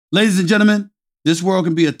Ladies and gentlemen, this world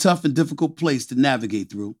can be a tough and difficult place to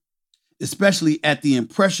navigate through, especially at the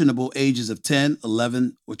impressionable ages of 10,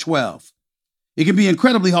 11, or 12. It can be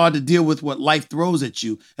incredibly hard to deal with what life throws at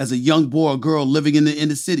you as a young boy or girl living in the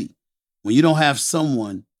inner city when you don't have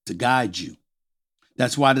someone to guide you.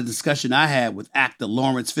 That's why the discussion I had with actor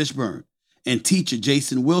Laurence Fishburne and teacher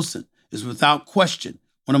Jason Wilson is without question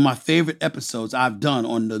one of my favorite episodes I've done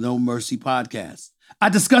on the No Mercy podcast. I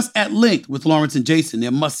discussed at length with Laurence and Jason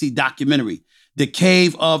their must-see documentary, The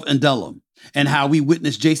Cave of Adullam, and how we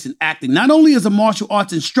witnessed Jason acting not only as a martial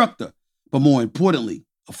arts instructor, but more importantly,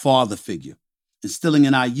 a father figure, instilling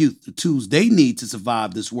in our youth the tools they need to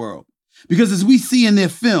survive this world. Because as we see in their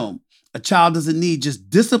film, a child doesn't need just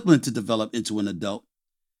discipline to develop into an adult.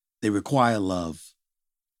 They require love.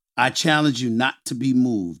 I challenge you not to be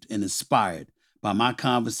moved and inspired by my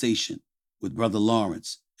conversation with Brother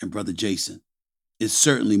Laurence and Brother Jason. It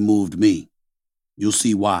certainly moved me. You'll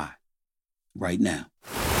see why right now.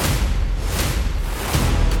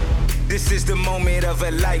 This is the moment of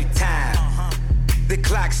a lifetime. The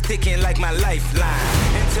clock's ticking like my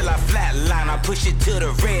lifeline. Until I flatline, I push it to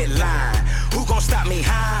the red line. Who gon' stop me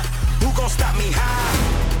high? Who gon' stop me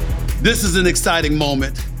high? This is an exciting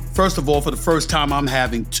moment. First of all, for the first time, I'm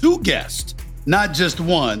having two guests, not just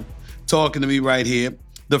one, talking to me right here.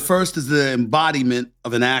 The first is the embodiment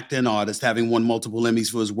of an actor and artist, having won multiple Emmys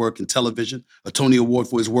for his work in television, a Tony Award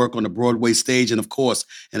for his work on the Broadway stage, and of course,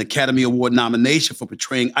 an Academy Award nomination for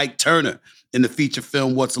portraying Ike Turner in the feature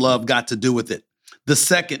film What's Love Got to Do With It. The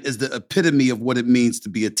second is the epitome of what it means to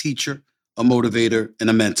be a teacher, a motivator, and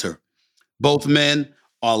a mentor. Both men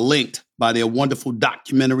are linked by their wonderful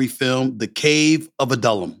documentary film, The Cave of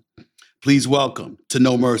Adullam. Please welcome to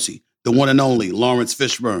No Mercy, the one and only Laurence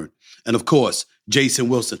Fishburne, and of course, Jason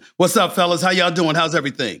Wilson. What's up, fellas? How y'all doing? How's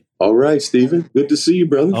everything? All right, Stephen. Good to see you,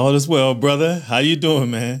 brother. All is well, brother. How you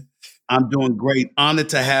doing, man? I'm doing great. Honored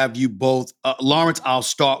to have you both. Laurence, I'll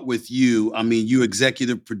start with you. I mean, you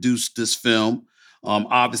executive produced this film.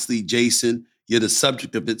 Obviously, Jason, you're the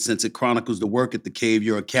subject of it since it chronicles the work at the Cave,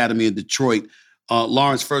 your academy in Detroit.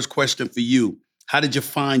 Laurence, first question for you. How did you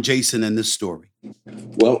find Jason in this story?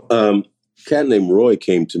 Well, a cat named Roy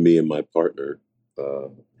came to me and my partner,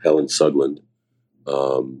 Helen Sugland,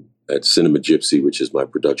 at Cinema Gypsy, which is my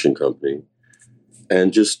production company,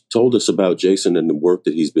 and just told us about Jason and the work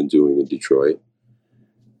that he's been doing in Detroit.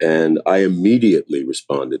 And I immediately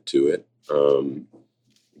responded to it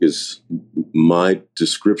because my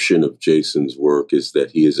description of Jason's work is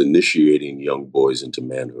that he is initiating young boys into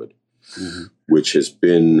manhood, which has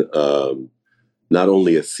been not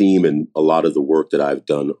only a theme in a lot of the work that I've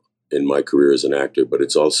done in my career as an actor, but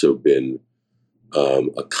it's also been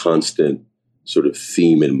a constant sort of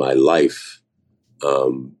theme in my life,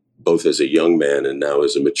 both as a young man and now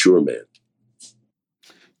as a mature man.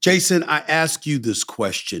 Jason, I ask you this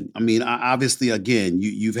question. I mean, obviously, again,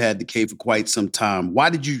 you've had the Cave for quite some time.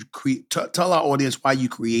 Why did you tell our audience why you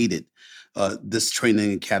created this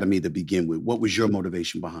training academy to begin with? What was your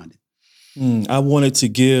motivation behind it? I wanted to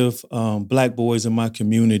give Black boys in my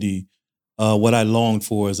community what I longed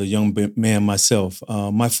for as a young man myself.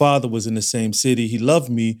 My father was in the same city. He loved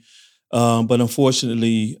me, but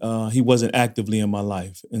unfortunately, he wasn't actively in my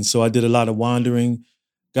life. And so I did a lot of wandering,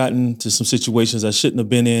 got into some situations I shouldn't have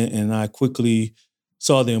been in, and I quickly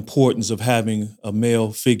saw the importance of having a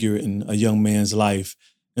male figure in a young man's life.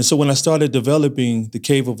 And so when I started developing the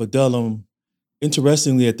Cave of Adullam,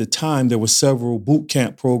 interestingly, at the time, there were several boot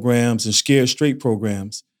camp programs and Scared Straight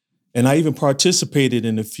programs. And I even participated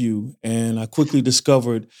in a few. And I quickly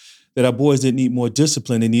discovered that our boys didn't need more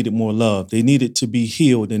discipline. They needed more love. They needed to be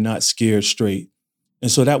healed and not scared straight. And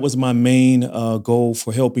so that was my main goal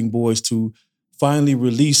for helping boys to finally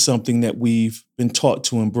release something that we've been taught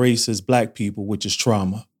to embrace as Black people, which is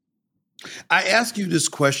trauma. I ask you this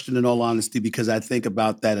question in all honesty because I think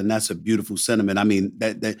about that, and that's a beautiful sentiment. I mean,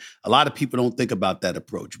 that a lot of people don't think about that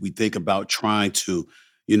approach. We think about trying to,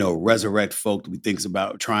 resurrect folk. We think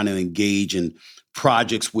about trying to engage in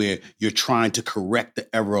projects where you're trying to correct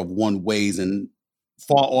the error of one ways, and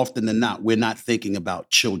far often than not, we're not thinking about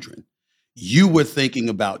children. You were thinking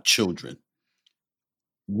about children.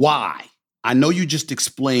 Why? I know you just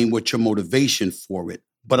explained what your motivation for it,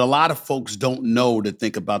 but a lot of folks don't know to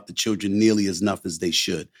think about the children nearly as enough as they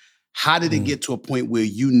should. How did it get to a point where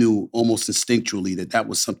you knew almost instinctually that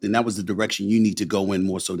was something, that was the direction you need to go in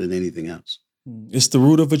more so than anything else? It's the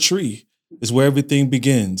root of a tree. It's where everything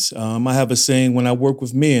begins. I have a saying when I work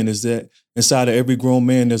with men is that inside of every grown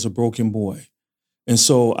man, there's a broken boy. And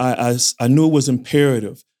so I knew it was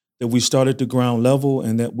imperative that we start at the ground level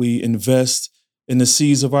and that we invest in the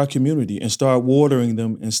seeds of our community and start watering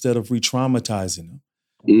them instead of re-traumatizing them.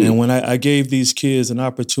 And when I gave these kids an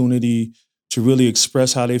opportunity to really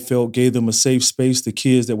express how they felt, gave them a safe space, the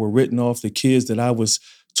kids that were written off, the kids that I was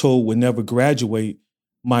told would never graduate,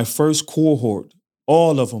 my first cohort,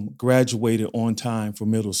 all of them graduated on time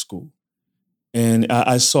from middle school. And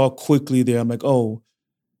I saw quickly there, I'm like, oh,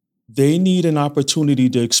 they need an opportunity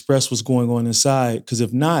to express what's going on inside, because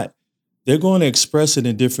if not, they're going to express it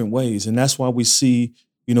in different ways. And that's why we see,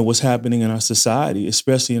 what's happening in our society,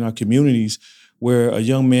 especially in our communities, where a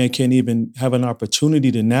young man can't even have an opportunity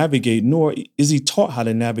to navigate, nor is he taught how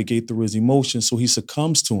to navigate through his emotions, so he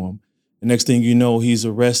succumbs to them. The next thing you know, he's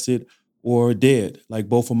arrested or dead, like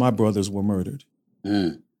both of my brothers were murdered.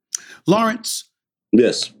 Laurence?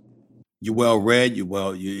 Yes. You're well read.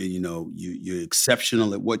 You're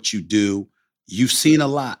exceptional at what you do. You've seen a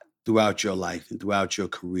lot throughout your life and throughout your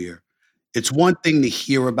career. It's one thing to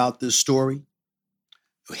hear about this story,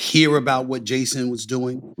 hear about what Jason was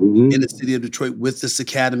doing in the city of Detroit with this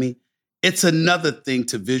academy. It's another thing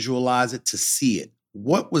to visualize it, to see it.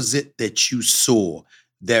 What was it that you saw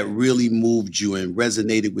that really moved you and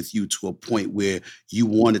resonated with you to a point where you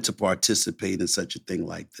wanted to participate in such a thing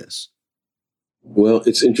like this? Well,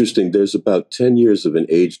 it's interesting. There's about 10 years of an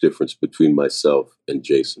age difference between myself and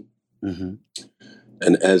Jason. And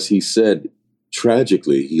as he said,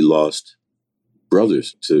 tragically, he lost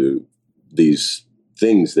brothers to these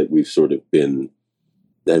things that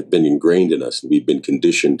that have been ingrained in us, and we've been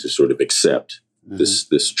conditioned to sort of accept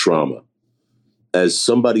this trauma. As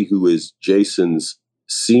somebody who is Jason's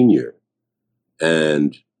senior,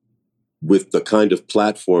 and with the kind of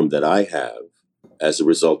platform that I have, as a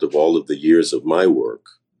result of all of the years of my work,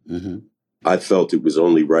 I felt it was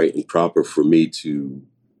only right and proper for me to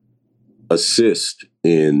assist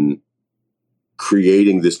in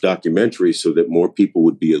creating this documentary so that more people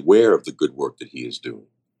would be aware of the good work that he is doing.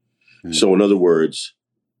 So in other words,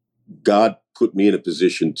 God put me in a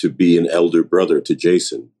position to be an elder brother to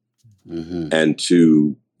Jason and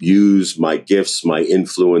to use my gifts, my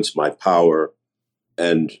influence, my power,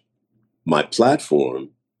 and my platform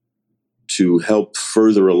to help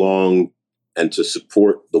further along and to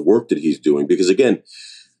support the work that he's doing. Because again,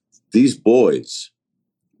 these boys,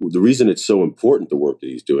 the reason it's so important, the work that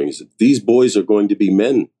he's doing, is that these boys are going to be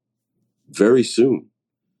men very soon.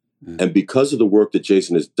 And because of the work that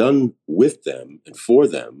Jason has done with them and for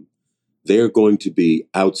them, they are going to be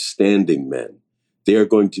outstanding men. They are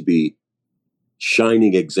going to be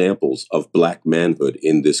shining examples of Black manhood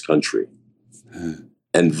in this country.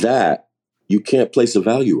 And that, you can't place a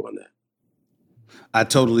value on that. I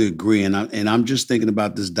totally agree. And I'm just thinking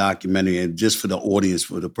about this documentary, and just for the audience,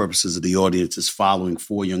 for the purposes of the audience, is following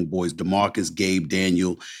four young boys, DeMarcus, Gabe,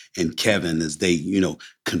 Daniel, and Kevin, as they,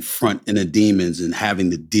 confront inner demons and having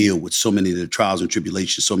to deal with so many of the trials and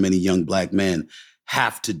tribulations so many young Black men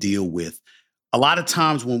have to deal with. A lot of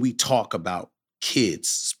times when we talk about kids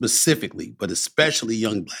specifically, but especially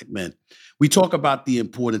young Black men, we talk about the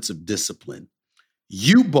importance of discipline.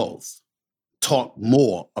 You both talk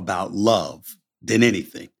more about love than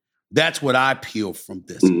anything. That's what I peel from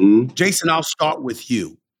this. Jason, I'll start with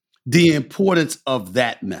you. The importance of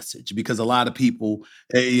that message, because a lot of people,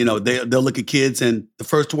 they'll look at kids and the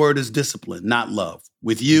first word is discipline, not love.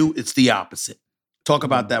 With you, it's the opposite. Talk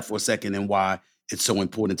about that for a second and why it's so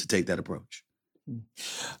important to take that approach.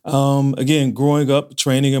 Again, growing up,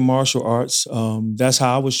 training in martial arts, that's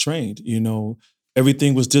how I was trained.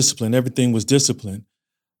 Everything was discipline. Everything was discipline.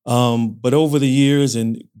 But over the years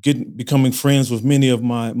and becoming friends with many of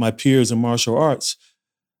my peers in martial arts,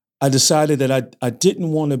 I decided that I didn't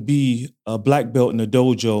want to be a black belt in a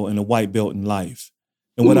dojo and a white belt in life.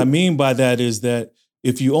 And what I mean by that is that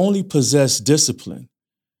if you only possess discipline,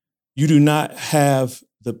 you do not have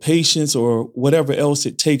the patience or whatever else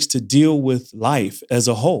it takes to deal with life as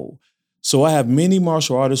a whole. So I have many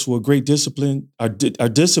martial artists who are great disciplined, are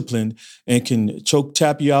disciplined and can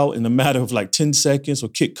tap you out in a matter of like 10 seconds or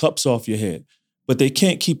kick cups off your head. But they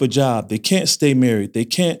can't keep a job. They can't stay married. They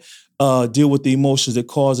can't deal with the emotions that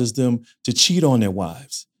causes them to cheat on their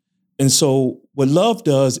wives. And so what love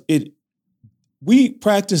does, we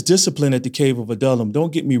practice discipline at the Cave of Adullam.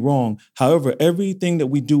 Don't get me wrong. However, everything that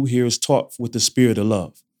we do here is taught with the spirit of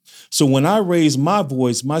love. So when I raise my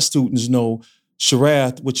voice, my students know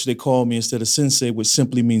Sharath, which they call me instead of sensei, which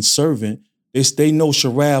simply means servant. They know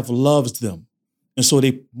Sharath loves them. And so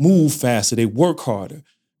they move faster, they work harder.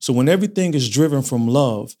 So when everything is driven from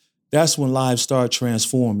love, that's when lives start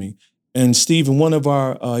transforming. And Stephen, one of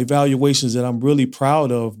our evaluations that I'm really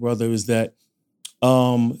proud of, brother, is that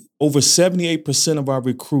over 78% of our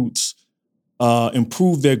recruits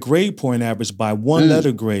improved their grade point average by one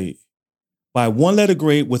letter grade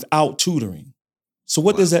without tutoring. So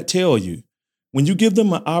what does that tell you? When you give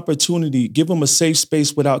them an opportunity, give them a safe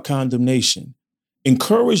space without condemnation,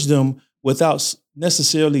 encourage them without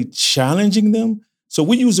necessarily challenging them. So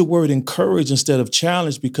we use the word encourage instead of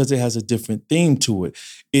challenge because it has a different theme to it.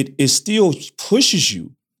 It still pushes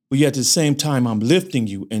you, but yet at the same time, I'm lifting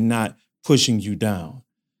you and not pushing you down.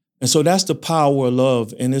 And so that's the power of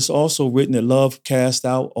love. And it's also written that love casts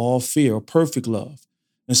out all fear, or perfect love.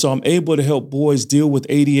 And so I'm able to help boys deal with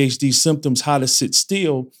ADHD symptoms, how to sit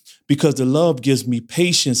still, because the love gives me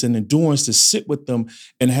patience and endurance to sit with them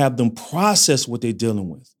and have them process what they're dealing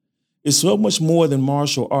with. It's so much more than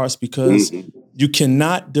martial arts because you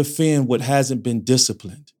cannot defend what hasn't been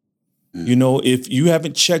disciplined. You know, if you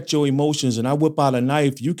haven't checked your emotions and I whip out a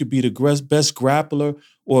knife, you could be the best grappler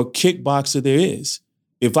or kickboxer there is.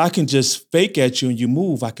 If I can just fake at you and you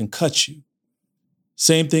move, I can cut you.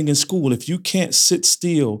 Same thing in school. If you can't sit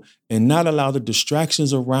still and not allow the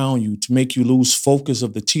distractions around you to make you lose focus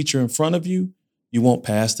of the teacher in front of you, you won't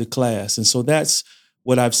pass the class. And so that's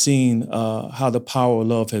what I've seen, how the power of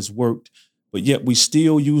love has worked. But yet we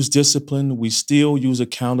still use discipline. We still use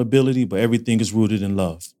accountability, but everything is rooted in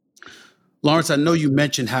love. Laurence, I know you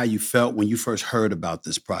mentioned how you felt when you first heard about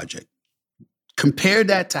this project. Compare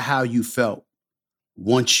that to how you felt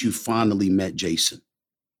once you finally met Jason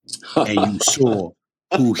and you saw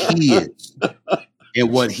who he is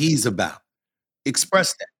and what he's about.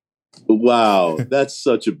 Express that. Wow, that's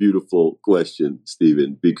such a beautiful question,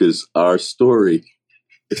 Stephen, because our story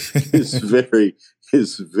is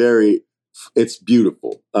it's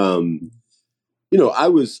beautiful. You know, I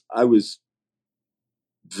was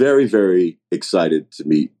very, very excited to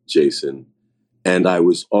meet Jason. And I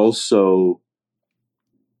was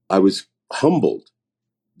humbled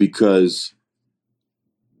because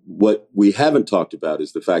what we haven't talked about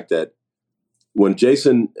is the fact that when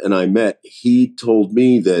Jason and I met, he told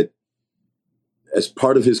me that as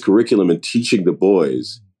part of his curriculum in teaching the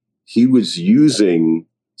boys, he was using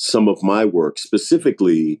some of my work,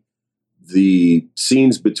 specifically the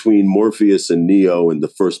scenes between Morpheus and Neo in the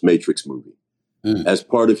first Matrix movie, as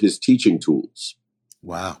part of his teaching tools.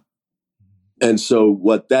 Wow. And so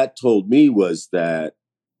what that told me was that,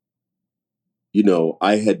 you know,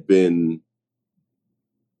 I had been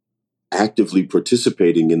actively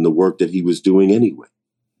participating in the work that he was doing anyway.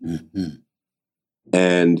 Mm-hmm.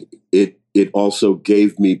 And it also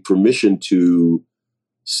gave me permission to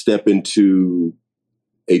step into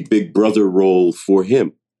a big brother role for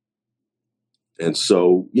him. And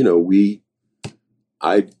so, you know,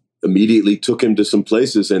 I immediately took him to some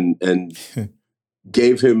places and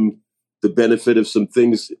gave him the benefit of some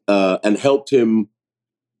things and helped him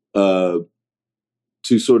to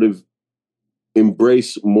sort of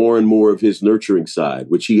embrace more and more of his nurturing side,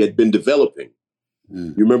 which he had been developing.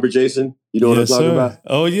 You remember, Jason? You know what I'm talking about?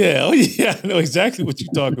 Oh yeah. I know exactly what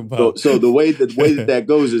you're talking about. So the way that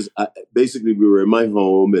goes is basically we were in my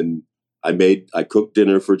home and I cooked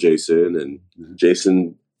dinner for Jason, and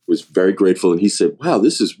Jason was very grateful. And he said, wow,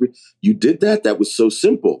 you did that? That was so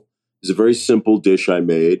simple. It was a very simple dish I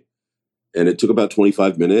made. And it took about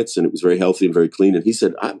 25 minutes and it was very healthy and very clean. And he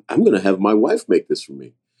said, I'm going to have my wife make this for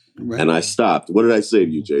me. Right. And I stopped. What did I say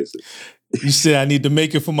to you, Jason? You said I need to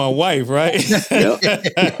make it for my wife, right? Not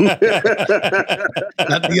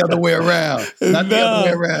the other way around. The other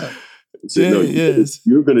way around. Said, no,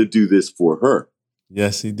 you're going to do this for her.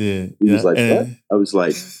 Yes, he did. He was like, what? I was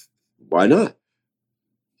like, why not?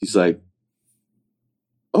 He's like,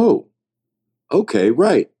 oh, okay,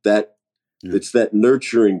 right. It's that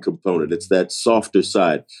nurturing component. It's that softer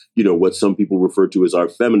side. You know, what some people refer to as our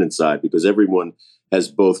feminine side, because everyone has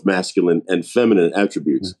both masculine and feminine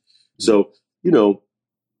attributes. Mm-hmm. So, you know,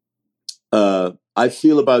 I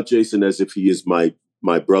feel about Jason as if he is my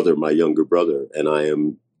brother, my younger brother, and I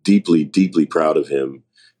am deeply, deeply proud of him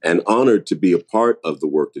and honored to be a part of the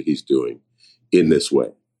work that he's doing in this way.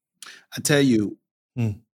 I tell you,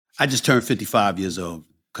 I just turned 55 years old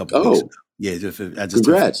a couple of weeks ago. Yeah, I just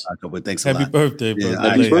congrats. Thanks a lot. Happy birthday, bro. Yeah,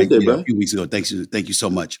 Happy birthday, bro. A few weeks ago. Thank you so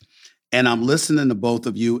much. And I'm listening to both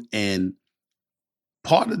of you, and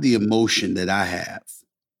part of the emotion that I have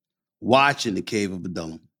watching The Cave of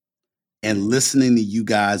Adullam and listening to you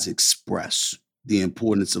guys express the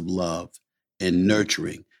importance of love and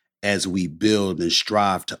nurturing as we build and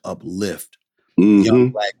strive to uplift young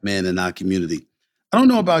Black men in our community. I don't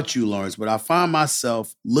know about you, Laurence, but I find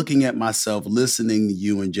myself looking at myself, listening to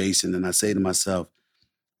you and Jason, and I say to myself,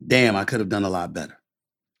 damn, I could have done a lot better.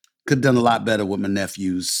 Could have done a lot better with my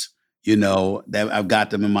nephews, you know, that I've got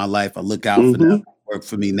them in my life. I look out for them, work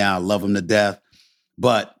for me now, I love them to death.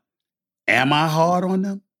 But am I hard on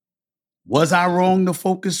them? Was I wrong to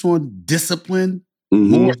focus on discipline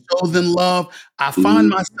more so than love. I find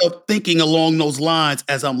myself thinking along those lines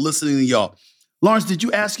as I'm listening to y'all. Laurence, did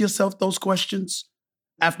you ask yourself those questions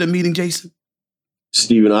after meeting Jason?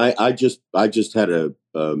 Stephen, I just had a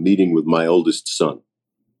meeting with my oldest son.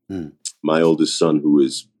 My oldest son, who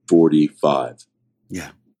is 45.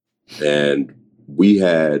 Yeah. And we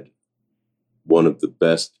had one of the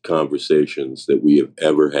best conversations that we have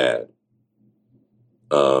ever had.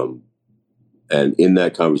 And in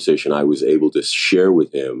that conversation, I was able to share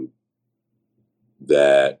with him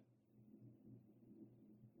that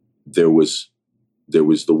there was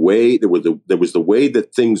the way that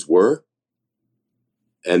things were,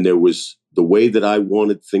 and there was the way that I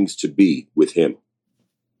wanted things to be with him.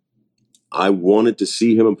 I wanted to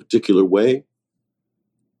see him a particular way,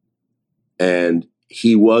 and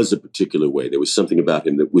he was a particular way. There was something about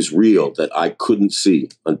him that was real that I couldn't see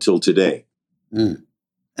until today. And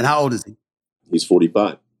how old is he? He's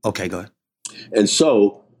 45. Okay, go ahead. And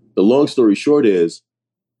so the long story short is,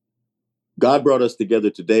 God brought us together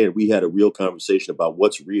today, and we had a real conversation about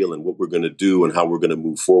what's real and what we're going to do and how we're going to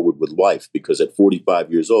move forward with life. Because at 45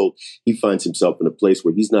 years old, he finds himself in a place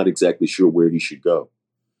where he's not exactly sure where he should go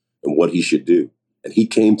and what he should do. And he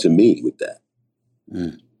came to me with that.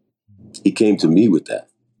 He came to me with that.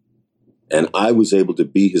 And I was able to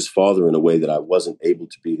be his father in a way that I wasn't able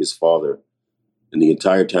to be his father in the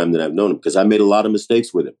entire time that I've known him, because I made a lot of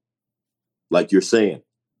mistakes with him. Like you're saying.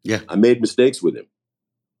 Yeah. I made mistakes with him.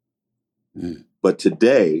 But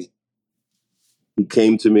today, he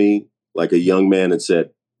came to me like a young man and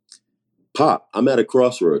said, Pop, I'm at a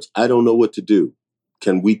crossroads. I don't know what to do.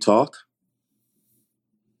 Can we talk?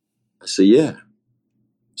 I said, yeah.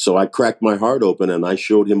 So I cracked my heart open and I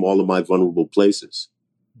showed him all of my vulnerable places.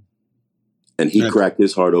 And he cracked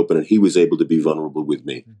his heart open and he was able to be vulnerable with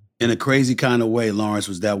me. In a crazy kind of way, Laurence,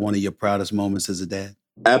 was that one of your proudest moments as a dad?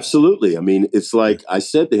 Absolutely. I mean, it's like I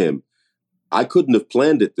said to him, I couldn't have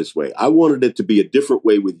planned it this way. I wanted it to be a different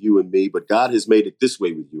way with you and me, but God has made it this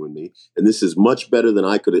way with you and me. And this is much better than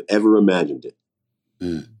I could have ever imagined it.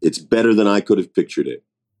 It's better than I could have pictured it.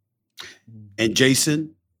 And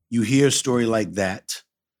Jason, you hear a story like that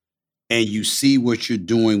and you see what you're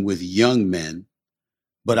doing with young men,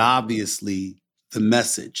 but obviously the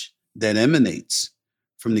message that emanates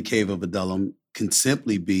from the Cave of Adullam can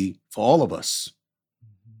simply be for all of us,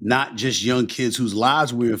 not just young kids whose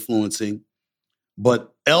lives we're influencing,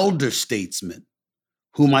 but elder statesmen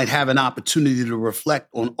who might have an opportunity to reflect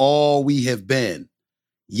on all we have been,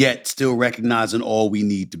 yet still recognizing all we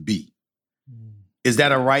need to be. Is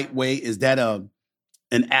that a right way? Is that an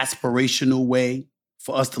aspirational way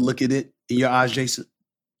for us to look at it in your eyes, Jason?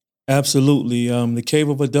 Absolutely. The Cave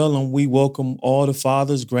of Adullam, we welcome all the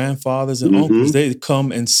fathers, grandfathers, and uncles. They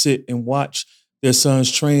come and sit and watch their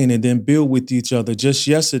sons train and then build with each other. Just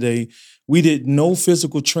yesterday, we did no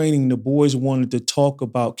physical training. The boys wanted to talk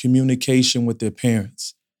about communication with their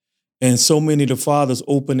parents. And so many of the fathers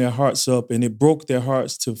opened their hearts up, and it broke their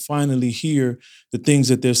hearts to finally hear the things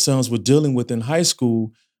that their sons were dealing with in high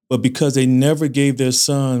school. But because they never gave their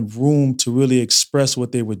son room to really express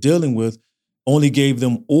what they were dealing with, only gave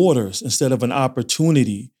them orders instead of an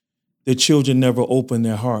opportunity, their children never opened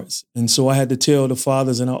their hearts. And so I had to tell the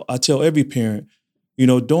fathers, and I tell every parent,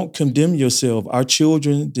 don't condemn yourself. Our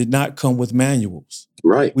children did not come with manuals.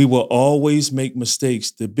 Right. We will always make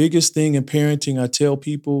mistakes. The biggest thing in parenting, I tell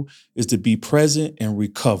people, is to be present and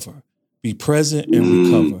recover. Be present and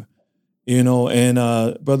recover.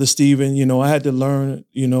 And Brother Stephen, I had to learn,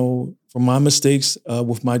 from my mistakes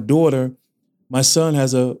with my daughter. My son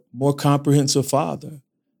has a more comprehensive father.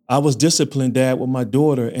 I was disciplined dad with my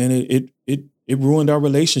daughter, and it ruined our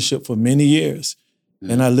relationship for many years.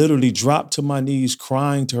 And I literally dropped to my knees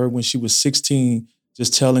crying to her when she was 16,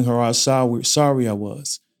 just telling her how sorry I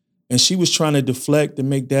was. And she was trying to deflect and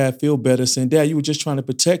make dad feel better, saying, Dad, you were just trying to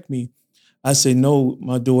protect me. I said, no,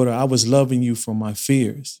 my daughter, I was loving you from my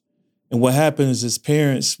fears. And what happens as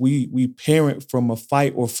parents, we parent from a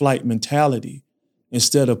fight or flight mentality.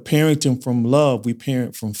 Instead of parenting from love, we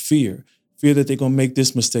parent from fear. Fear that they're going to make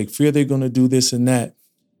this mistake. Fear they're going to do this and that.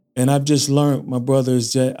 And I've just learned, my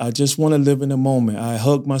brothers, that I just want to live in the moment. I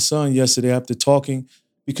hugged my son yesterday after talking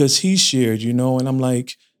because he shared, and I'm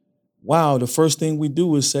like, wow, the first thing we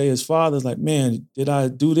do is say as fathers, like, man, did I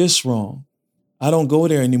do this wrong? I don't go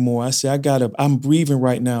there anymore. I say, I'm breathing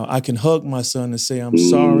right now. I can hug my son and say, I'm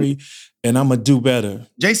sorry, and I'm going to do better.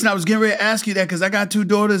 Jason, I was getting ready to ask you that because I got two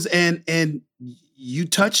daughters and you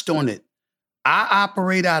touched on it. I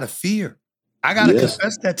operate out of fear. I got to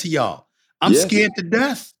confess that to y'all. I'm scared to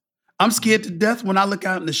death. I'm scared to death when I look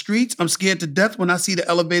out in the streets. I'm scared to death when I see the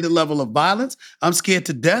elevated level of violence. I'm scared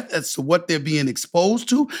to death as to what they're being exposed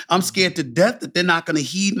to. I'm scared to death that they're not going to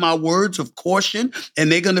heed my words of caution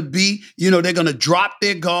and they're going to be, they're going to drop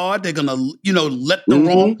their guard. They're going to, let the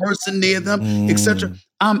wrong person near them, etc.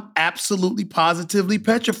 I'm absolutely positively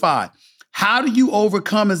petrified. How do you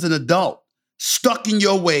overcome as an adult, stuck in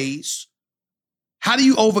your ways? How do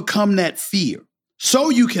you overcome that fear?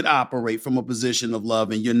 So you can operate from a position of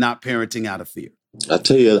love and you're not parenting out of fear. I'll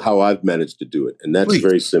tell you how I've managed to do it. And that's Please.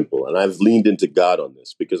 Very simple. And I've leaned into God on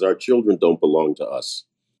this because our children don't belong to us.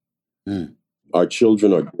 Our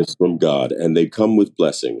children are gifts from God and they come with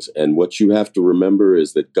blessings. And what you have to remember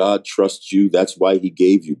is that God trusts you. That's why he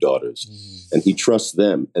gave you daughters and he trusts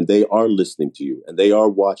them and they are listening to you and they are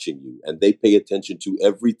watching you and they pay attention to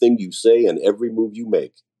everything you say and every move you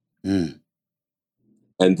make.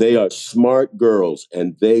 And they are smart girls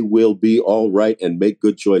and they will be all right and make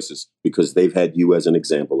good choices because they've had you as an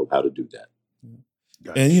example of how to do that.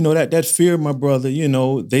 And, that fear, my brother,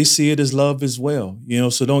 they see it as love as well,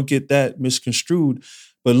 so don't get that misconstrued.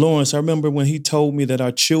 But Laurence, I remember when he told me that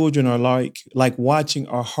our children are like watching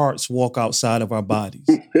our hearts walk outside of our bodies.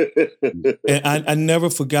 And I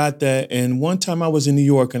never forgot that. And one time I was in New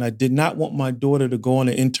York and I did not want my daughter to go on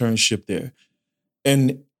an internship there.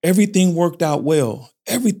 And everything worked out well.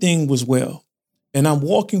 Everything was well. And I'm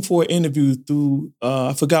walking for an interview through,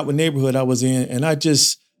 I forgot what neighborhood I was in, and I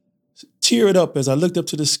just teared up as I looked up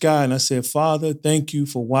to the sky and I said, Father, thank you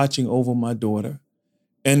for watching over my daughter.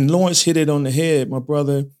 And Laurence hit it on the head, my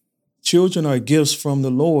brother. Children are gifts from the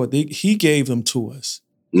Lord. He gave them to us.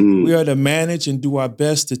 We are to manage and do our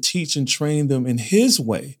best to teach and train them in his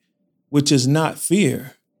way, which is not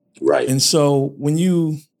fear. Right. And so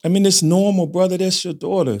it's normal, brother. That's your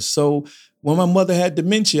daughter. So when my mother had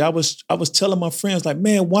dementia, I was telling my friends, like,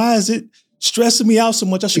 man, why is it stressing me out so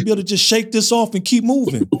much? I should be able to just shake this off and keep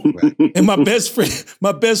moving. Right. And my best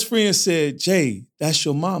friend said, Jay, that's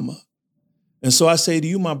your mama. And so I say to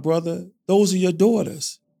you, my brother, those are your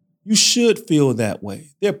daughters. You should feel that way.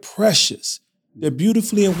 They're precious. They're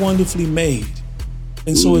beautifully and wonderfully made.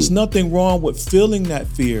 And so there's nothing wrong with feeling that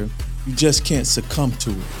fear. You just can't succumb to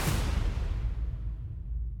it.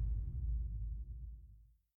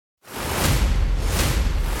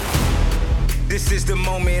 This is the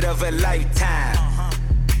moment of a lifetime.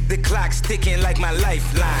 The clock's ticking like my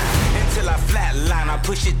lifeline. Until I flatline, I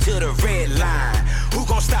push it to the red line. Who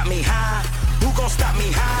gon' stop me high? Who gon' stop me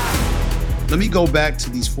high? Let me go back to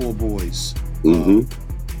these four boys. You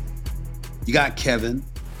got Kevin.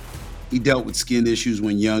 He dealt with skin issues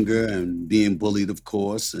when younger and being bullied, of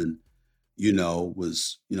course, and,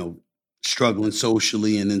 was, struggling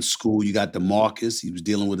socially and in school. You got DeMarcus. He was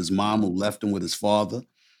dealing with his mom who left him with his father.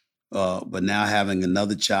 But now having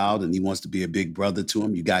another child and he wants to be a big brother to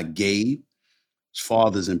him. You got Gabe, his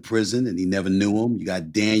father's in prison and he never knew him. You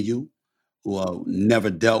got Daniel, who never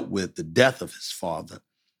dealt with the death of his father.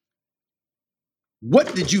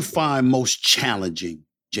 What did you find most challenging,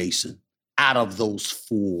 Jason, out of those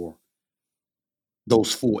four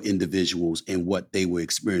individuals and what they were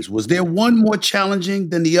experiencing? Was there one more challenging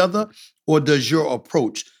than the other, or does your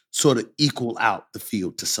approach sort of equal out the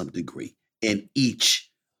field to some degree? And each,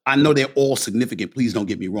 I know they're all significant. Please don't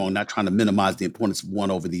get me wrong. Not trying to minimize the importance of one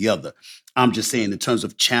over the other. I'm just saying in terms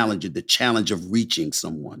of the challenge of reaching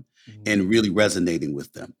someone and really resonating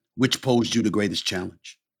with them. Which posed you the greatest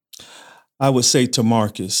challenge? I would say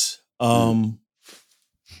DeMarcus.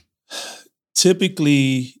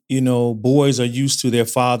 Typically, boys are used to their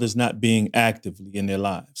fathers not being actively in their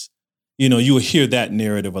lives. You will hear that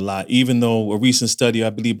narrative a lot, even though a recent study, I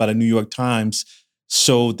believe by the New York Times,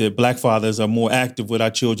 showed that Black fathers are more active with our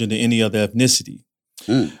children than any other ethnicity.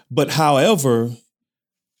 But however,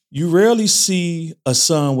 you rarely see a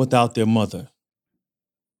son without their mother.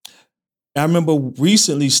 I remember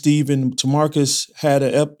recently, DeMarcus had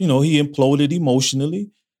he imploded emotionally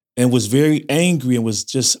and was very angry and I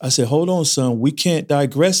said, hold on, son, we can't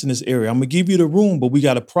digress in this area. I'm gonna give you the room, but we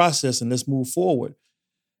got to process and let's move forward.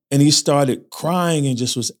 And he started crying and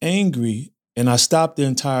just was angry. And I stopped the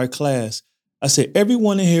entire class. I said,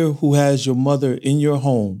 everyone in here who has your mother in your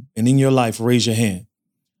home and in your life, raise your hand.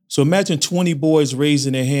 So imagine 20 boys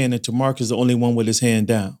raising their hand and DeMarcus is the only one with his hand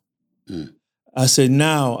down. I said,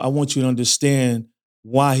 now I want you to understand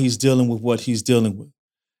why he's dealing with what he's dealing with.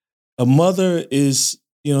 A mother is,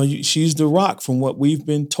 she's the rock from what we've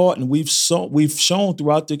been taught and we've shown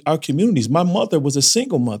throughout our communities. My mother was a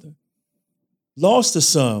single mother, lost a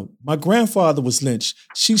son. My grandfather was lynched.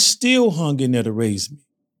 She still hung in there to raise me.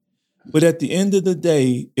 But at the end of the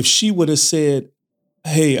day, if she would have said,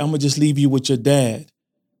 hey, I'm going to just leave you with your dad,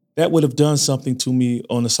 that would have done something to me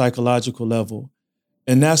on a psychological level.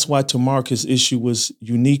 And that's why Tamarcus' issue was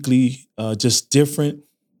uniquely just different.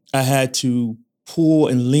 I had to pull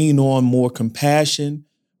and lean on more compassion,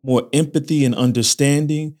 more empathy and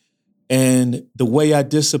understanding. And the way I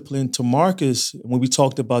disciplined Tamarcus, when we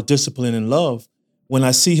talked about discipline and love, when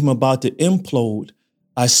I see him about to implode,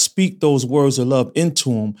 I speak those words of love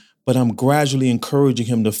into him, but I'm gradually encouraging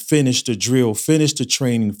him to finish the drill, finish the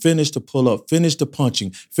training, finish the pull-up, finish the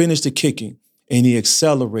punching, finish the kicking, and he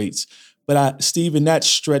accelerates. But Stephen, that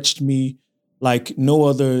stretched me like no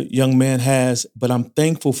other young man has, but I'm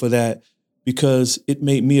thankful for that because it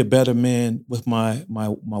made me a better man with my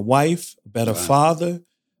wife, a better father,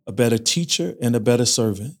 a better teacher, and a better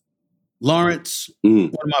servant. Laurence,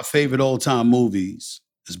 one of my favorite old-time movies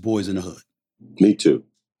is Boys in the Hood. Me too.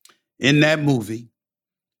 In that movie,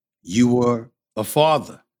 you were a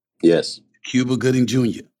father. Yes. Cuba Gooding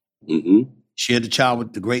Jr. Mm-hmm. Shared the child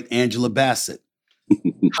with the great Angela Bassett.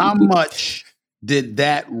 How much did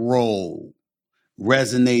that role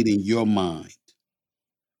resonate in your mind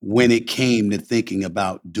when it came to thinking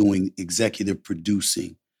about doing executive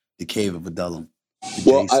producing The Cave of Adullam?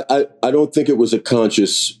 Well, I don't think it was a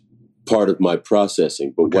conscious part of my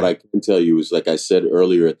processing, but what I can tell you is, like I said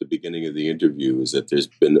earlier at the beginning of the interview, is that there's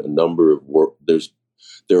been a number of work.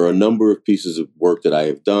 There are a number of pieces of work that I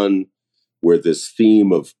have done where this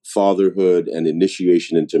theme of fatherhood and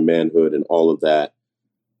initiation into manhood and all of that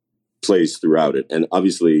plays throughout it. And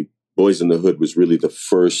obviously, Boys in the Hood was really the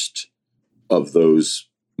first of those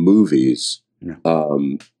movies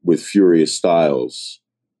with Furious Styles,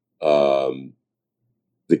 the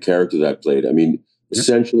character that I played. I mean,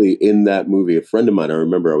 essentially in that movie, a friend of mine, I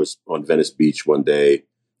remember I was on Venice Beach one day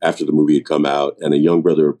after the movie had come out, and a young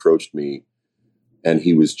brother approached me, and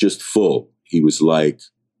he was just full. He was like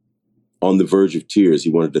on the verge of tears. He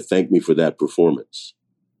wanted to thank me for that performance.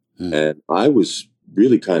 And I was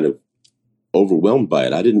really kind of overwhelmed by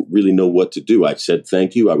it. I didn't really know what to do. I said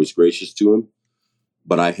thank you. I was gracious to him,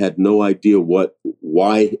 but I had no idea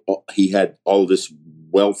why he had all this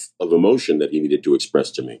wealth of emotion that he needed to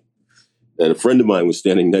express to me. And a friend of mine was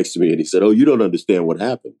standing next to me, and he said, "Oh, you don't understand what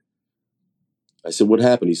happened." I said, "What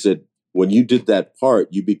happened?" He said, "When you did that part,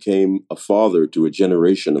 you became a father to a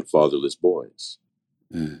generation of fatherless boys."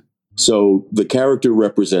 So the character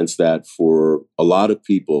represents that for a lot of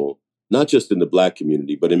people, not just in the Black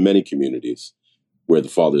community, but in many communities where the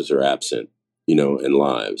fathers are absent, in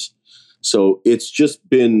lives. So it's just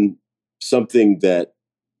been something that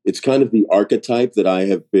it's kind of the archetype that I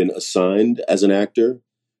have been assigned as an actor,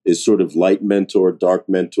 is sort of light mentor, dark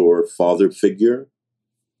mentor, father figure.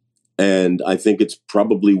 And I think it's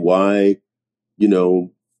probably why,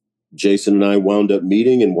 Jason and I wound up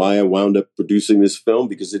meeting and why I wound up producing this film,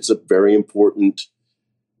 because it's a very important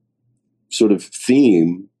sort of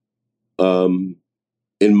theme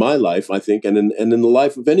in my life, I think, and in the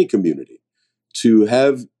life of any community, to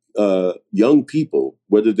have young people,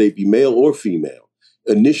 whether they be male or female,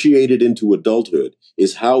 initiated into adulthood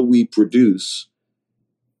is how we produce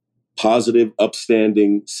positive,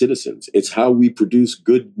 upstanding citizens. It's how we produce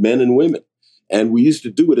good men and women. And we used to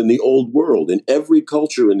do it in the old world. In every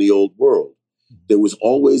culture in the old world, there was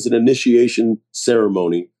always an initiation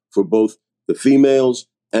ceremony for both the females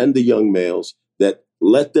and the young males that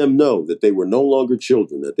let them know that they were no longer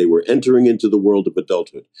children, that they were entering into the world of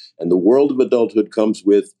adulthood. And the world of adulthood comes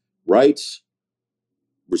with rights,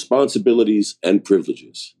 responsibilities, and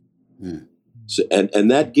privileges. So, and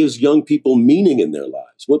that gives young people meaning in their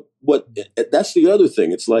lives. That's the other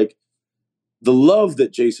thing. It's like the love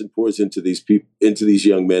that Jason pours into these people, into these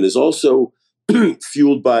young men, is also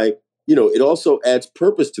fueled by, it also adds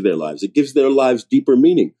purpose to their lives. It gives their lives deeper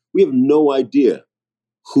meaning. We have no idea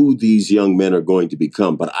who these young men are going to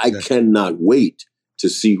become, but I cannot wait to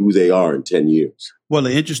see who they are in 10 years. Well,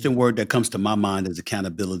 the interesting word that comes to my mind is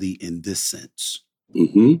accountability in this sense.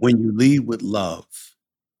 Mm-hmm. When you lead with love,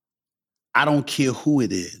 I don't care who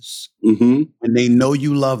it is. Mm-hmm. When they know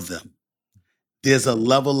you love them, there's a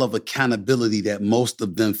level of accountability that most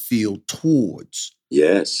of them feel towards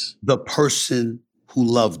the person who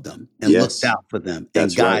loved them and looked out for them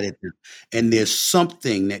and guided them. And there's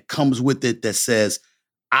something that comes with it that says,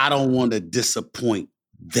 I don't want to disappoint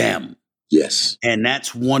them. Yes. And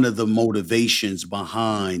that's one of the motivations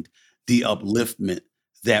behind the upliftment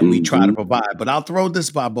that we try to provide. But I'll throw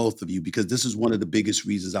this by both of you, because this is one of the biggest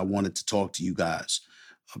reasons I wanted to talk to you guys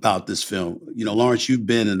about this film. Laurence, you've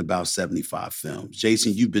been in about 75 films.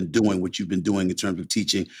 Jason, you've been doing what you've been doing in terms of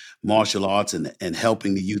teaching martial arts and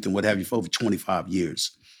helping the youth and what have you for over 25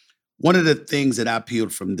 years. One of the things that I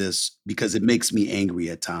peeled from this, because it makes me angry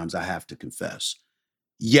at times, I have to confess.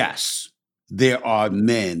 Yes, there are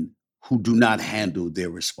men who do not handle their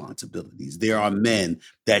responsibilities. There are men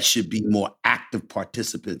that should be more active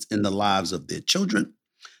participants in the lives of their children,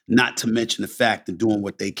 not to mention the fact of doing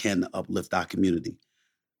what they can to uplift our community,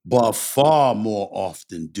 but far more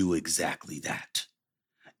often do exactly that.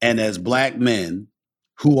 And as Black men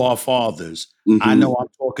who are fathers, I know I'm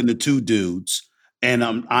talking to two dudes, and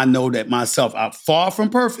I know that myself, I'm far from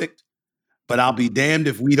perfect, but I'll be damned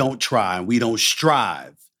if we don't try and we don't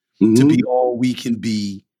strive to be all we can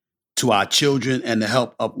be to our children and to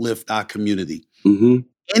help uplift our community.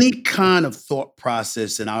 Any kind of thought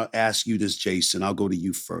process, and I'll ask you this, Jason, I'll go to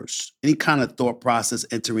you first. Any kind of thought process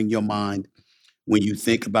entering your mind when you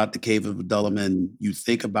think about the Cave of Adullam and you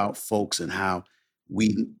think about folks and how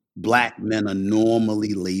we Black men are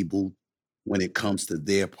normally labeled when it comes to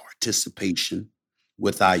their participation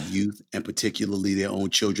with our youth and particularly their own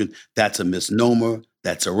children? That's a misnomer.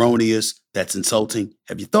 That's erroneous. That's insulting.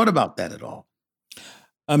 Have you thought about that at all?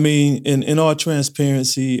 I mean, in all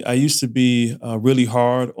transparency, I used to be really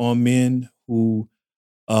hard on men who,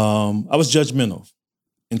 I was judgmental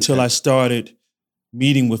until I started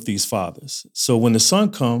meeting with these fathers. So when the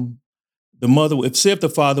son come, the mother, if the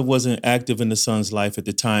father wasn't active in the son's life at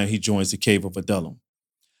the time he joins the Cave of Adullam,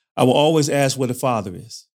 I will always ask where the father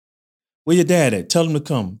is. Where your dad at? Tell him to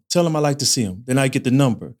come. Tell him I like to see him. Then I get the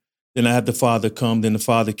number. Then I have the father come. Then the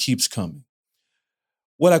father keeps coming.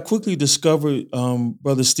 What I quickly discovered,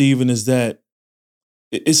 Brother Stephen, is that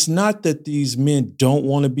it's not that these men don't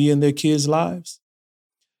want to be in their kids' lives.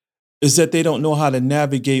 It's that they don't know how to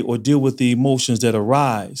navigate or deal with the emotions that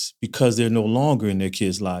arise because they're no longer in their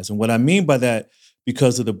kids' lives. And what I mean by that,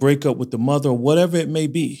 because of the breakup with the mother or whatever it may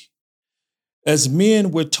be. As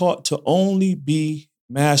men, we're taught to only be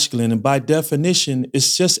masculine. And by definition,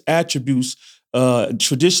 it's just attributes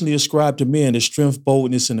traditionally ascribed to men as strength,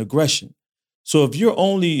 boldness, and aggression. So if you're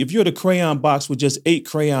the crayon box with just 8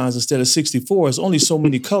 crayons instead of 64, it's only so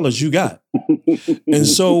many colors you got. And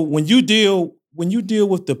so when you deal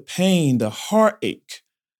with the pain, the heartache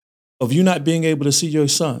of you not being able to see your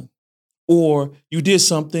son, or you did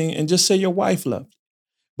something and just say your wife left,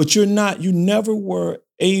 but you never were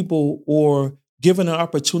able or given an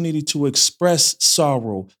opportunity to express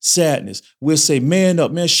sorrow, sadness. We'll say, man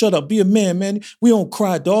up, man, shut up, be a man, man. We don't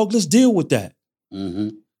cry, dog. Let's deal with that.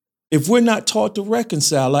 If we're not taught to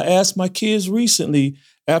reconcile, I asked my kids recently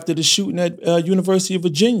after the shooting at University of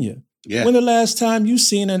Virginia, when the last time you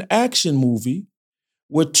seen an action movie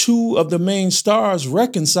where 2 of the main stars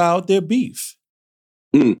reconciled their beef?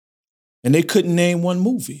 And they couldn't name one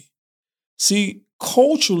movie. See,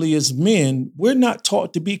 culturally as men, we're not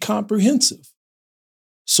taught to be comprehensive.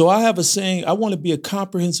 So I have a saying, I want to be a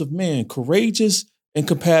comprehensive man, courageous and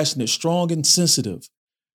compassionate, strong and sensitive,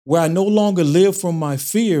 where I no longer live from my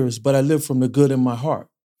fears, but I live from the good in my heart.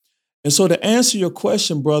 And so to answer your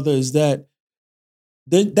question, brother, is that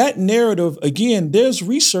that narrative, again, there's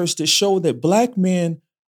research that show that Black men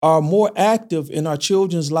are more active in our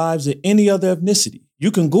children's lives than any other ethnicity.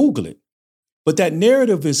 You can Google it. But that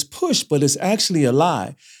narrative is pushed, but it's actually a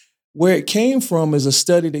lie. Where it came from is a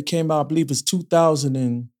study that came out, I believe it's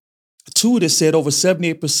 2002, that said over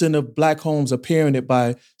 78% of Black homes are parented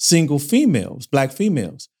by single females, Black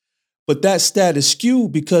females. But that stat is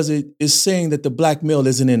skewed because it is saying that the Black male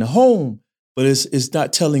isn't in the home, but it's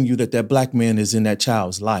not telling you that Black man is in that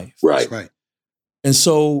child's life. Right. And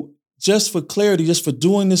so just for clarity, just for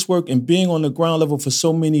doing this work and being on the ground level for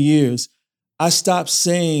so many years, I stopped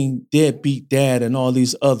saying deadbeat dad and all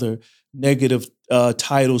these other negative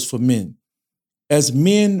titles for men. As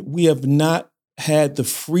men, we have not had the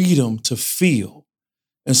freedom to feel.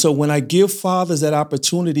 And so when I give fathers that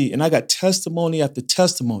opportunity, and I got testimony after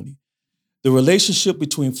testimony, the relationship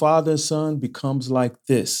between father and son becomes like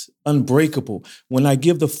this, unbreakable. When I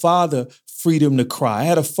give the father freedom to cry. I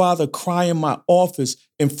had a father cry in my office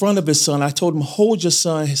in front of his son. I told him, hold your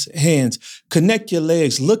son's hands, connect your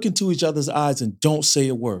legs, look into each other's eyes, and don't say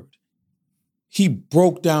a word. He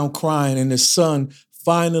broke down crying, and his son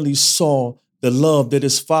finally saw the love that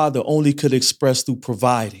his father only could express through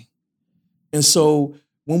providing. And so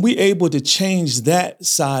when we're able to change that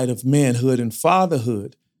side of manhood and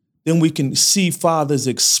fatherhood, then we can see fathers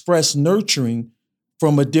express nurturing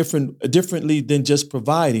from differently than just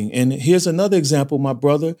providing. And here's another example, my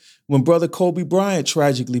brother, when Brother Kobe Bryant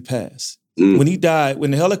tragically passed. When he died,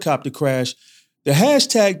 when the helicopter crashed, the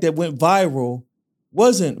hashtag that went viral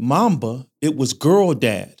wasn't Mamba, it was Girl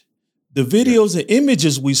Dad. The videos and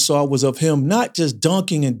images we saw was of him not just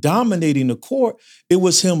dunking and dominating the court, it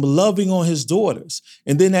was him loving on his daughters.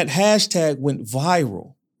 And then that hashtag went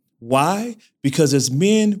viral. Why? Because as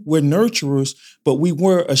men, we're nurturers, but we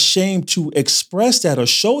weren't ashamed to express that or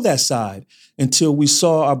show that side until we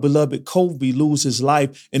saw our beloved Kobe lose his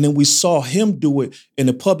life. And then we saw him do it in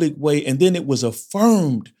a public way. And then it was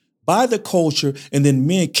affirmed by the culture. And then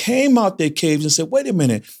men came out their caves and said, wait a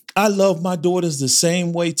minute, I love my daughters the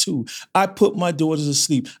same way too. I put my daughters to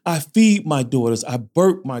sleep. I feed my daughters. I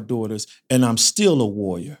birth my daughters, and I'm still a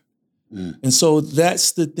warrior. And so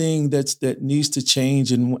that's the thing that needs to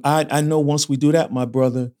change. And I know once we do that, my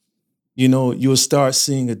brother, you'll start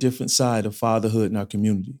seeing a different side of fatherhood in our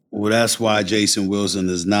community. Well, that's why Jason Wilson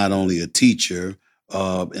is not only a teacher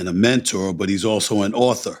and a mentor, but he's also an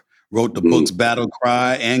author. Wrote the books Battle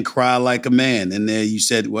Cry and Cry Like a Man. And there you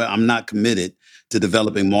said, well, I'm not committed to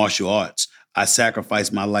developing martial arts. I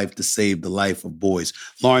sacrificed my life to save the life of boys.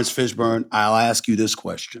 Laurence Fishburne, I'll ask you this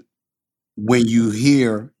question. When you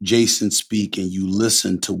hear Jason speak and you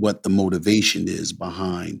listen to what the motivation is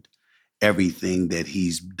behind everything that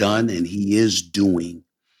he's done and he is doing,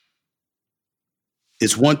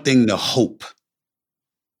 it's one thing to hope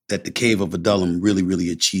that the Cave of Adullam really, really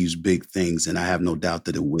achieves big things, and I have no doubt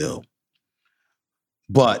that it will.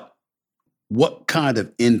 But what kind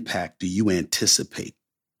of impact do you anticipate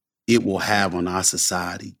it will have on our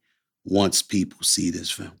society once people see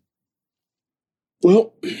this film?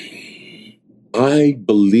 Well, I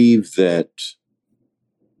believe that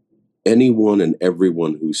anyone and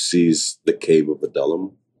everyone who sees the Cave of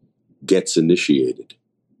Adullam gets initiated.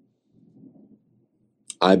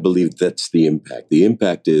 I believe that's the impact. The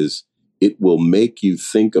impact is it will make you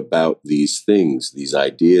think about these things, these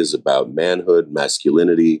ideas about manhood,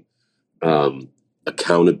 masculinity,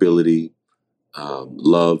 accountability,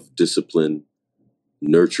 love, discipline,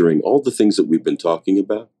 nurturing, all the things that we've been talking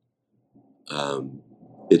about.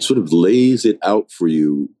 It sort of lays it out for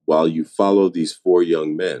you while you follow these four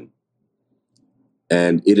young men.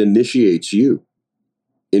 And it initiates you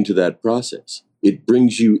into that process. It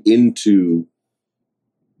brings you into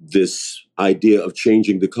this idea of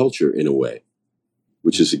changing the culture in a way,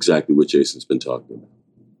 which is exactly what Jason's been talking about.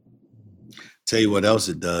 Tell you what else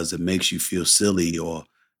it does. It makes you feel silly or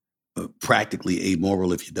practically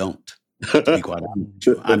amoral if you don't. To be quite honest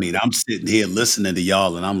with you. I mean, I'm sitting here listening to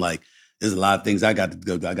y'all and I'm like, there's a lot of things I got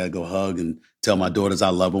to go hug and tell my daughters I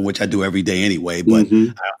love them, which I do every day anyway. But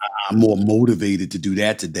I'm more motivated to do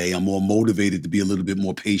that today. I'm more motivated to be a little bit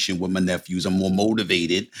more patient with my nephews. I'm more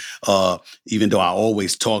motivated, even though I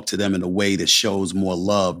always talk to them in a way that shows more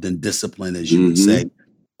love than discipline, as you would say.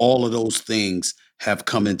 All of those things have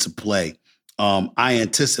come into play. I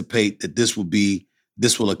anticipate that this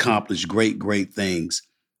will accomplish great, great things.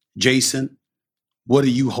 Jason, what are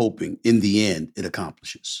you hoping in the end it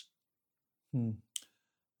accomplishes?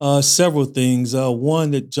 Several things.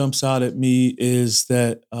 One that jumps out at me is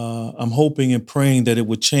that I'm hoping and praying that it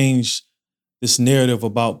would change this narrative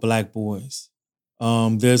about Black boys.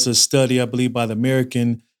 There's a study, I believe, by the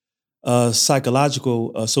American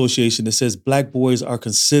Psychological Association that says Black boys are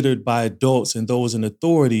considered by adults and those in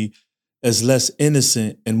authority as less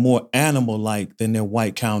innocent and more animal-like than their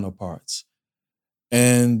white counterparts.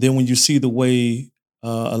 And then when you see the way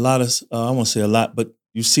a lot of, I won't say a lot, but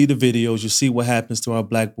you see the videos, you see what happens to our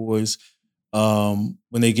Black boys when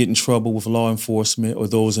they get in trouble with law enforcement or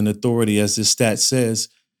those in authority, as this stat says,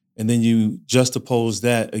 and then you juxtapose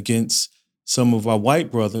that against some of our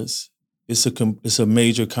white brothers, it's a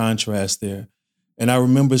major contrast there. And I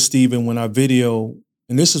remember, Stephen, when our video,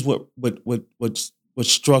 and this is what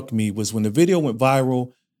struck me, was when the video went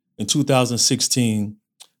viral in 2016,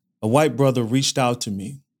 a white brother reached out to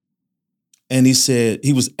me. And he said,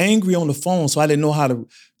 he was angry on the phone, so I didn't know how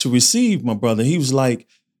to receive my brother. He was like,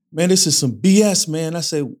 man, this is some BS, man. I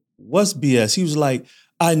said, what's BS? He was like,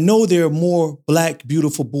 I know there are more Black,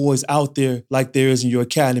 beautiful boys out there like there is in your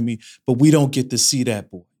academy, but we don't get to see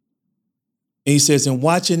that boy. And he says, in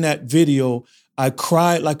watching that video, I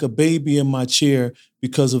cried like a baby in my chair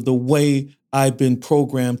because of the way I've been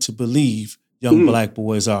programmed to believe young Black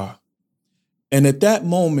boys are. And at that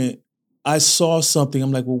moment, I saw something.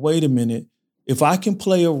 I'm like, well, wait a minute. If I can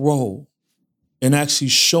play a role in actually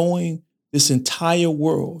showing this entire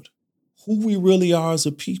world who we really are as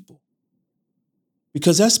a people,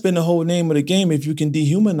 because that's been the whole name of the game. If you can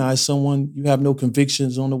dehumanize someone, you have no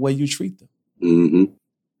convictions on the way you treat them.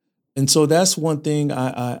 And so that's one thing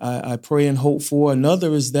I pray and hope for.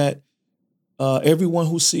 Another is that everyone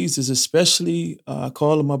who sees this, especially I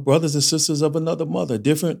call them my brothers and sisters of another mother,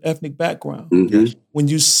 different ethnic background. When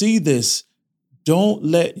you see this, don't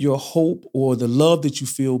let your hope or the love that you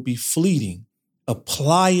feel be fleeting.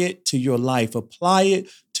 Apply it to your life. Apply it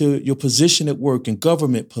to your position at work, in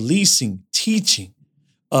government, policing, teaching,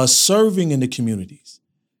 serving in the communities.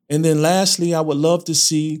 And then lastly, I would love to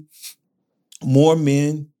see more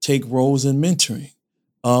men take roles in mentoring.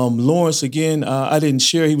 Laurence, again, I didn't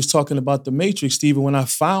share, he was talking about the Matrix, Stephen. When I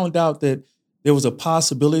found out that there was a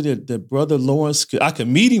possibility that Brother Laurence, I could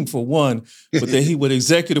meet him for one, but that he would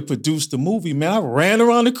executive produce the movie, man, I ran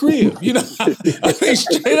around the crib, you know, I mean,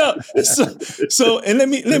 straight up. So, and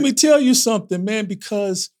let me tell you something, man,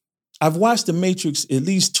 because I've watched The Matrix at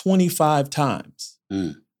least 25 times.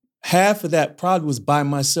 Half of that probably was by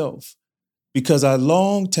myself because I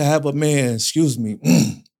longed to have a man,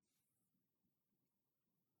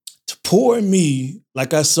 to pour in me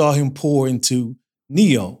like I saw him pour into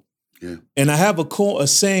Neo. Yeah. And I have a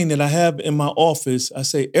saying that I have in my office. I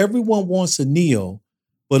say, everyone wants a Neo,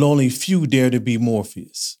 but only few dare to be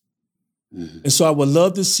Morpheus. And so I would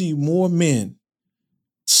love to see more men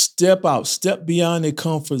step out, step beyond their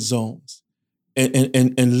comfort zones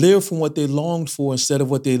and live from what they longed for instead of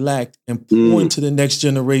what they lacked and pour into the next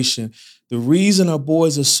generation. The reason our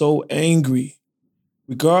boys are so angry,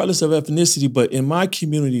 regardless of ethnicity, but in my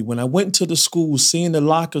community, when I went to the schools, seeing the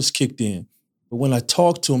lockers kicked in, but when I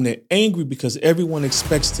talk to them, they're angry because everyone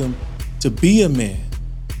expects them to be a man,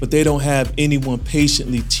 but they don't have anyone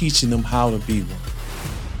patiently teaching them how to be one.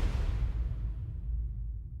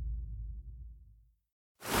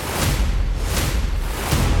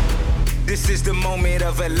 This is the moment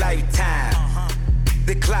of a lifetime.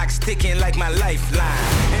 The clock's ticking like my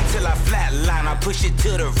lifeline. Until I flatline, I push it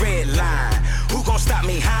to the red line. Who gon' stop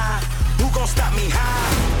me high? Who gon' stop me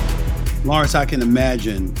high? Laurence, I can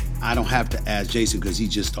imagine, I don't have to ask Jason because he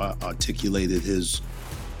just articulated his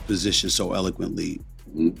position so eloquently.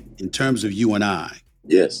 In terms of you and I,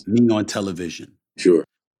 Yes. me on television, Sure.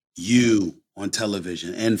 you on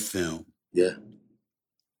television and film. Yeah.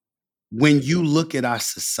 When you look at our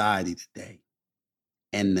society today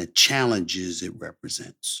and the challenges it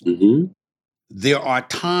represents, there are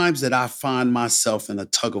times that I find myself in a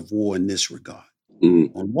tug of war in this regard.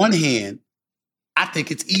 On one hand, I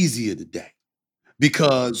think it's easier today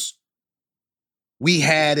because we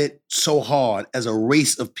had it so hard as a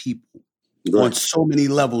race of people on so many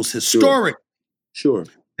levels historic. Sure.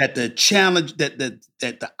 That the challenge, that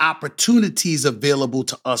the opportunities available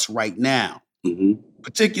to us right now,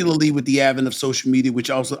 particularly with the advent of social media, which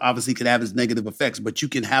also obviously could have its negative effects, but you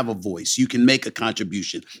can have a voice, you can make a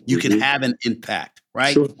contribution, you can have an impact,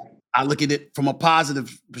 right? Sure. I look at it from a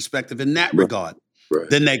positive perspective in that regard.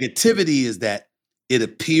 The negativity is that it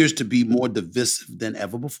appears to be more divisive than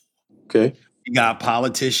ever before. Okay. You got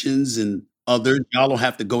politicians and others, y'all don't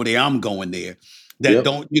have to go there, I'm going there, that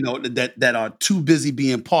don't, that are too busy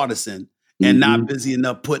being partisan and not busy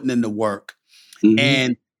enough putting in the work.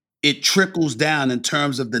 And it trickles down in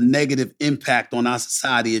terms of the negative impact on our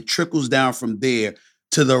society. It trickles down from there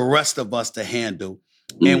to the rest of us to handle.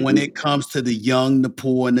 And when it comes to the young, the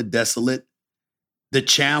poor, and the desolate, the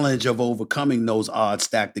challenge of overcoming those odds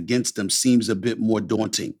stacked against them seems a bit more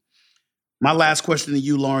daunting. My last question to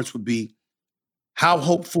you, Laurence, would be, how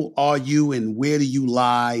hopeful are you and where do you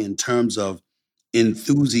lie in terms of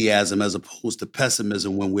enthusiasm as opposed to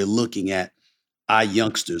pessimism when we're looking at our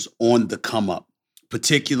youngsters on the come up,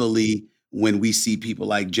 particularly when we see people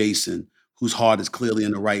like Jason, whose heart is clearly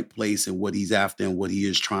in the right place and what he's after and what he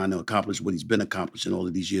is trying to accomplish, what he's been accomplishing all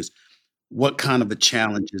of these years. What kind of a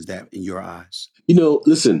challenge is that in your eyes?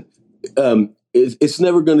 Listen, it's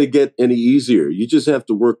never going to get any easier. You just have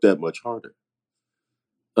to work that much harder.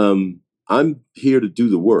 I'm here to do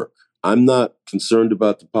the work. I'm not concerned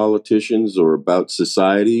about the politicians or about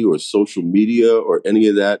society or social media or any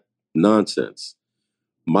of that nonsense.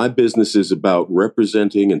 My business is about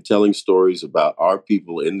representing and telling stories about our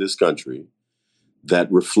people in this country that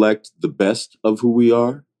reflect the best of who we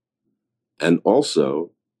are and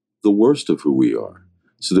also the worst of who we are,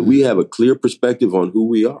 so that we have a clear perspective on who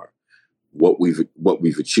we are, what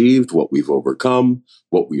we've achieved, what we've overcome,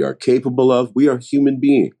 what we are capable of. We are human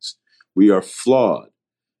beings. We are flawed,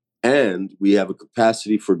 and we have a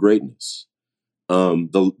capacity for greatness.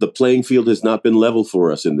 The playing field has not been level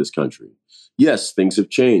for us in this country. Yes, things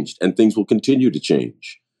have changed, and things will continue to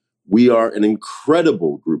change. We are an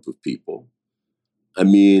incredible group of people. I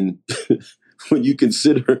mean, when you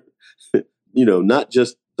consider, not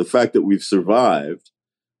just the fact that we've survived,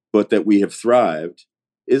 but that we have thrived,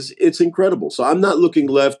 it's incredible. So I'm not looking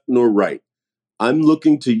left nor right. I'm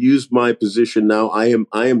looking to use my position now. I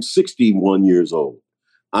am 61 years old.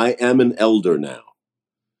 I am an elder now.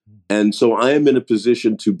 And so I am in a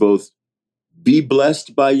position to both be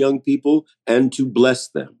blessed by young people and to bless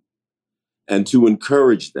them and to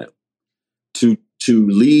encourage them, to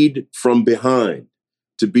lead from behind,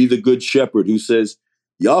 to be the good shepherd who says,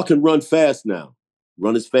 y'all can run fast now.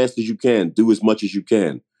 Run as fast as you can. Do as much as you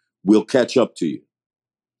can. we'll catch up to you.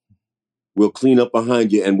 We'll clean up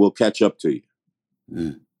behind you and we'll catch up to you.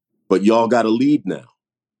 Mm. But y'all got to lead now.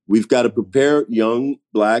 We've got to prepare young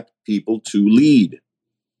Black people to lead.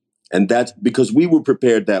 And that's because we were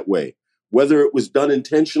prepared that way, whether it was done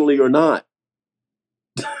intentionally or not.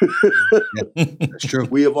 That's true.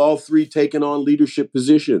 We have all three taken on leadership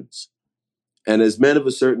positions. And as men of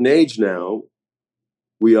a certain age now,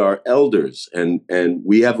 we are elders and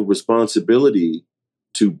we have a responsibility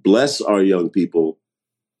to bless our young people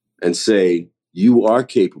and say, you are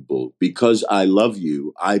capable. Because I love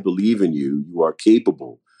you, I believe in you, you are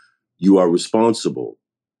capable, you are responsible,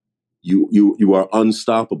 you are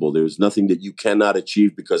unstoppable. There's nothing that you cannot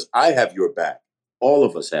achieve because I have your back. All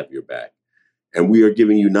of us have your back. And we are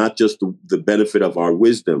giving you not just the benefit of our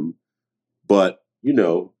wisdom, but, you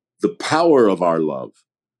know, the power of our love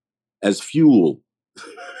as fuel.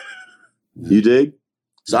 You dig?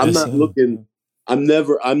 So I'm not looking, I'm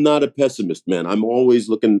not a pessimist, man. I'm always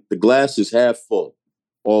looking, the glass is half full,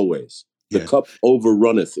 always. The cup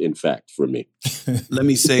overrunneth, in fact, for me. Let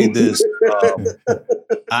me say this.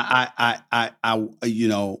 You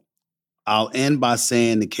know, I'll end by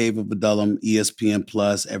saying The Cave of Adullam, ESPN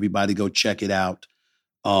Plus. Everybody go check it out.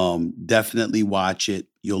 Definitely watch it.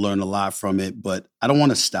 You'll learn a lot from it, but I don't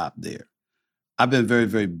want to stop there. I've been very,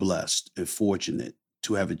 very blessed and fortunate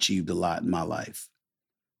to have achieved a lot in my life.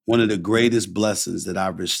 One of the greatest blessings that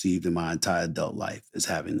I've received in my entire adult life is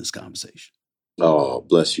having this conversation. Oh,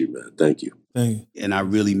 bless you, man. Thank you. Thank you. And I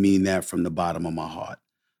really mean that from the bottom of my heart,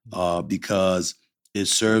 because it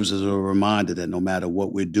serves as a reminder that no matter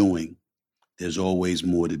what we're doing, there's always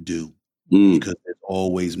more to do because there's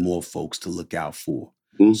always more folks to look out for.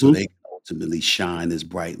 Mm-hmm. So they can ultimately shine as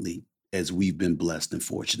brightly as we've been blessed and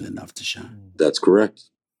fortunate enough to shine. That's correct.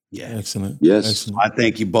 Yeah. Excellent. Yes. Excellent. I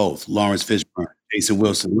thank you both, Laurence Fishburne, Jason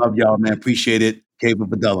Wilson. Love y'all, man. Appreciate it. Cave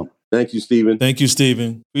of Adullam. Thank you, Stephen. Thank you,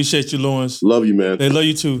 Stephen. Appreciate you, Laurence. Love you, man. They love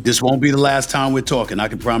you too. This won't be the last time we're talking. I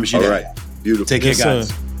can promise you that. All right. Beautiful. Take care, guys.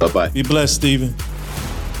 Sir. Bye-bye. Be blessed, Stephen.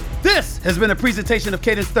 This has been a presentation of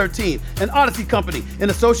Cadence 13, an Odyssey company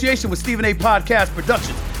in association with Stephen A. Podcast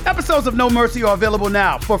Productions. Episodes of No Mercy are available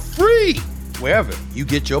now for free wherever you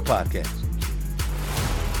get your podcasts.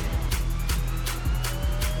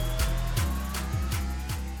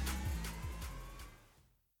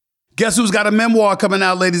 Guess who's got a memoir coming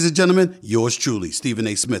out, ladies and gentlemen? Yours truly, Stephen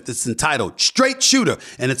A. Smith. It's entitled Straight Shooter,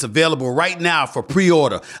 and it's available right now for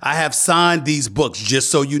pre-order. I have signed these books, just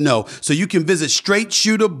so you know. So you can visit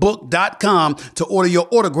straightshooterbook.com to order your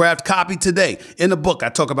autographed copy today. In the book, I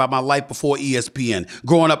talk about my life before ESPN,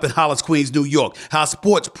 growing up in Hollis, Queens, New York, how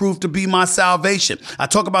sports proved to be my salvation. I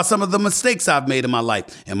talk about some of the mistakes I've made in my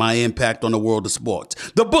life and my impact on the world of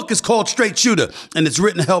sports. The book is called Straight Shooter, and it's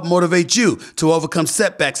written to help motivate you to overcome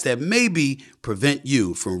setbacks that maybe prevent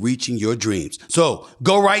you from reaching your dreams. So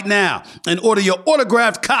go right now and order your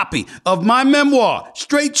autographed copy of my memoir,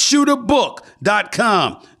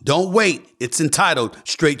 straightshooterbook.com. Don't wait. It's entitled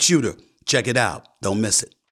Straight Shooter. Check it out. Don't miss it.